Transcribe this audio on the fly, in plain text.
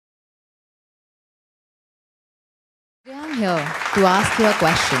here to ask you a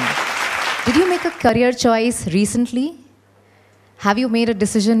question. Did you make a career choice recently? Have you made a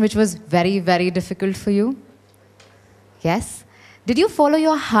decision which was very, very difficult for you? Yes? Did you follow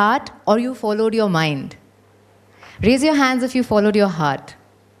your heart or you followed your mind? Raise your hands if you followed your heart.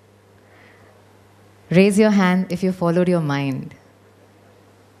 Raise your hand if you followed your mind.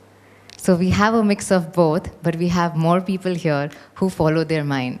 So we have a mix of both, but we have more people here who follow their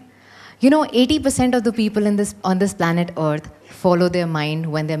mind. You know, 80% of the people on this planet Earth follow their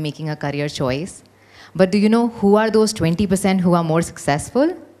mind when they're making a career choice. But do you know who are those 20% who are more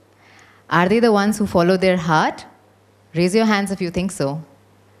successful? Are they the ones who follow their heart? Raise your hands if you think so.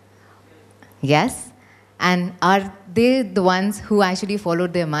 Yes? And are they the ones who actually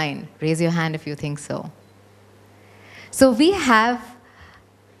followed their mind? Raise your hand if you think so. So we have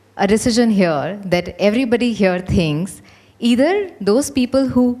a decision here that everybody here thinks either those people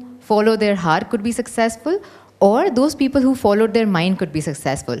who follow their heart could be successful or those people who followed their mind could be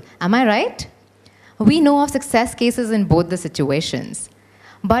successful. Am I right? We know of success cases in both the situations.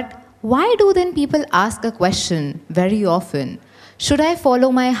 But why do then people ask a question very often? Should I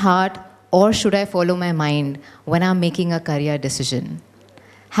follow my heart or should I follow my mind when I'm making a career decision?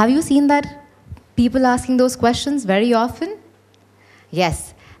 Have you seen that? People asking those questions very often?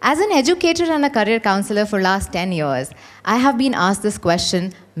 Yes. As an educator and a career counselor for last 10 years, I have been asked this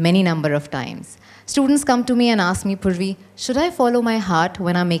question many number of times. Students come to me and ask me, Purvi, should I follow my heart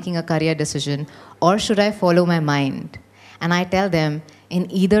when I'm making a career decision or should I follow my mind? And I tell them,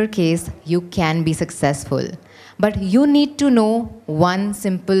 in either case, you can be successful. But you need to know one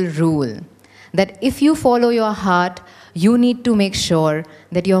simple rule, that if you follow your heart, you need to make sure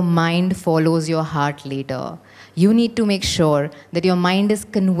that your mind follows your heart later. You need to make sure that your mind is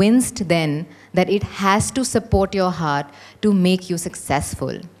convinced then that it has to support your heart to make you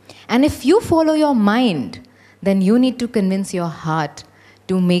successful. And if you follow your mind, then you need to convince your heart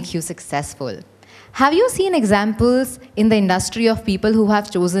to make you successful. Have you seen examples in the industry of people who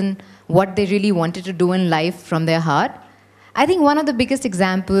have chosen what they really wanted to do in life from their heart? I think one of the biggest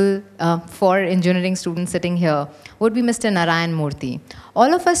examples for engineering students sitting here would be Mr. Narayan Murthy.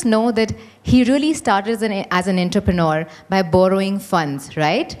 All of us know that he really started as an entrepreneur by borrowing funds,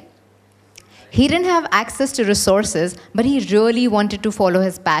 right? He didn't have access to resources, but he really wanted to follow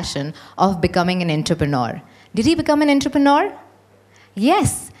his passion of becoming an entrepreneur. Did he become an entrepreneur?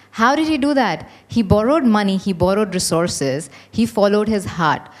 Yes. How did he do that? He borrowed money, he borrowed resources, he followed his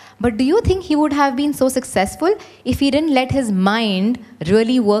heart. But do you think he would have been so successful if he didn't let his mind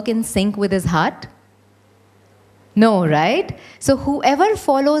really work in sync with his heart? No, right? So whoever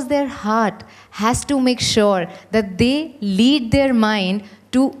follows their heart has to make sure that they lead their mind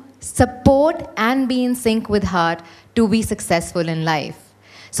to support and be in sync with heart to be successful in life.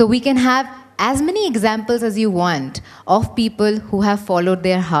 So we can have as many examples as you want of people who have followed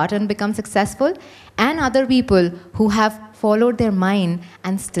their heart and become successful, and other people who have followed their mind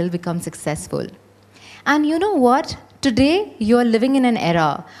and still become successful. And you know what? Today, you are living in an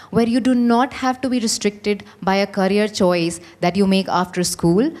era where you do not have to be restricted by a career choice that you make after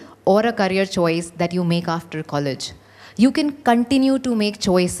school or a career choice that you make after college. You can continue to make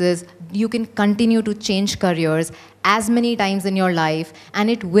choices, you can continue to change careers as many times in your life, and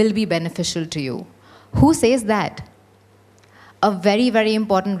it will be beneficial to you. Who says that? A very, very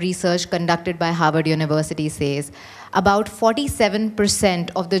important research conducted by Harvard University says about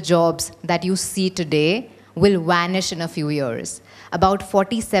 47% of the jobs that you see today will vanish in a few years. About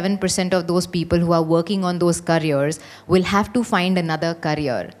 47% of those people who are working on those careers will have to find another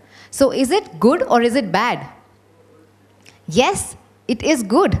career. So is it good or is it bad? Yes, it is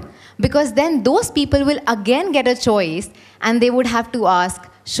good, because then those people will again get a choice and they would have to ask,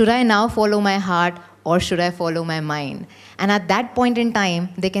 should I now follow my heart or should I follow my mind? And at that point in time,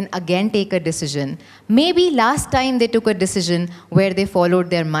 they can again take a decision. Maybe last time they took a decision where they followed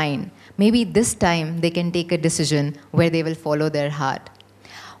their mind. Maybe this time they can take a decision where they will follow their heart.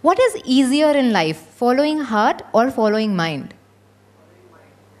 What is easier in life, following heart or following mind?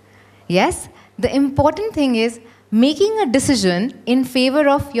 Yes, the important thing is making a decision in favor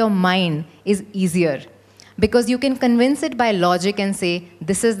of your mind is easier because you can convince it by logic and say,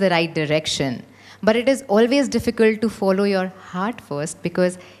 this is the right direction. But it is always difficult to follow your heart first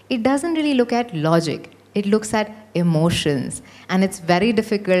because it doesn't really look at logic. It looks at emotions. And it's very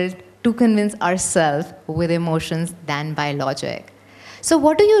difficult to convince ourselves with emotions than by logic. So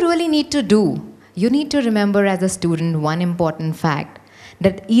what do you really need to do? You need to remember as a student one important fact,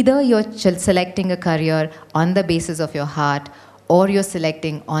 that either you're selecting a career on the basis of your heart or you're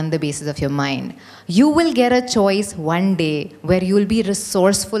selecting on the basis of your mind. You will get a choice one day where you will be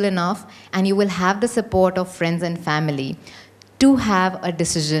resourceful enough and you will have the support of friends and family to have a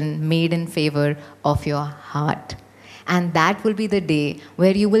decision made in favor of your heart. And that will be the day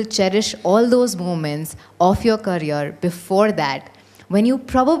where you will cherish all those moments of your career before that, when you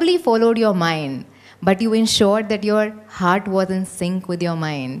probably followed your mind, but you ensured that your heart was in sync with your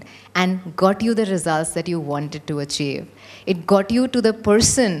mind and got you the results that you wanted to achieve. It got you to the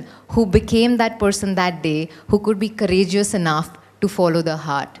person who became that person that day, who could be courageous enough to follow the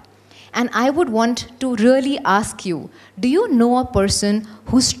heart. And I would want to really ask you, do you know a person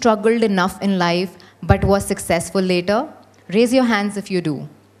who struggled enough in life but was successful later? Raise your hands if you do.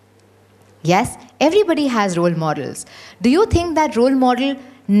 Yes, everybody has role models. Do you think that role model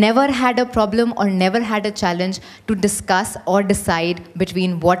never had a problem or never had a challenge to discuss or decide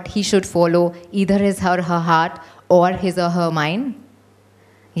between what he should follow, either his or her heart or his or her mind?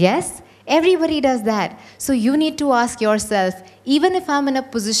 Yes, everybody does that. So you need to ask yourself, even if I'm in a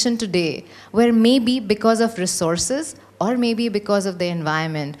position today where maybe because of resources, or maybe because of the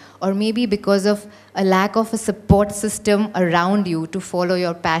environment, or maybe because of a lack of a support system around you to follow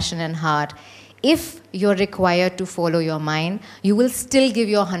your passion and heart, if you're required to follow your mind, you will still give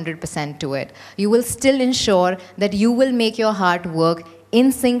your 100% to it. You will still ensure that you will make your heart work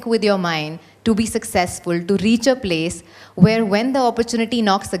in sync with your mind to be successful, to reach a place where when the opportunity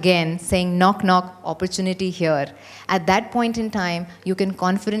knocks again, saying knock, knock, opportunity here, at that point in time, you can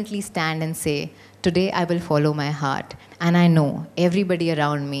confidently stand and say, today I will follow my heart. And I know everybody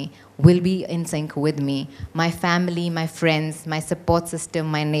around me will be in sync with me. My family, my friends, my support system,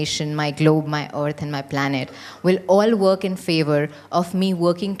 my nation, my globe, my earth, and my planet will all work in favor of me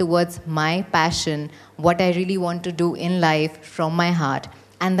working towards my passion, what I really want to do in life from my heart,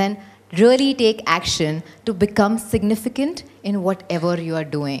 and then really take action to become significant in whatever you are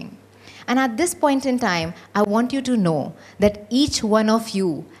doing. And at this point in time, I want you to know that each one of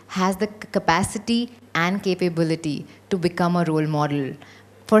you has the capacity and capability to become a role model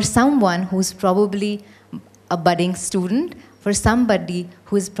for someone who's probably a budding student, for somebody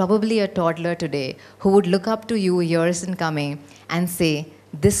who is probably a toddler today, who would look up to you years in coming and say,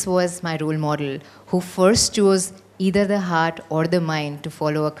 this was my role model, who first chose either the heart or the mind to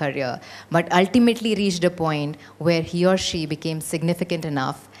follow a career, but ultimately reached a point where he or she became significant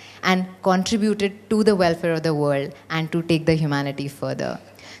enough and contributed to the welfare of the world and to take the humanity further.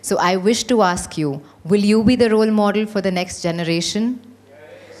 So I wish to ask you, will you be the role model for the next generation?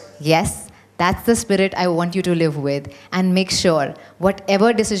 Yes, that's the spirit I want you to live with, and make sure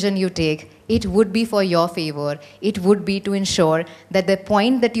whatever decision you take, it would be for your favor. It would be to ensure that the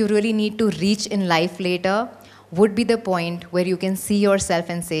point that you really need to reach in life later would be the point where you can see yourself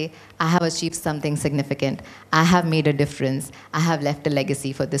and say, I have achieved something significant. I have made a difference. I have left a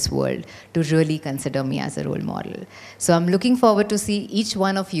legacy for this world, to really consider me as a role model. So I'm looking forward to see each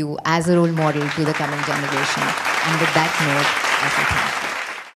one of you as a role model to the coming generation. And with that note, I say thank you.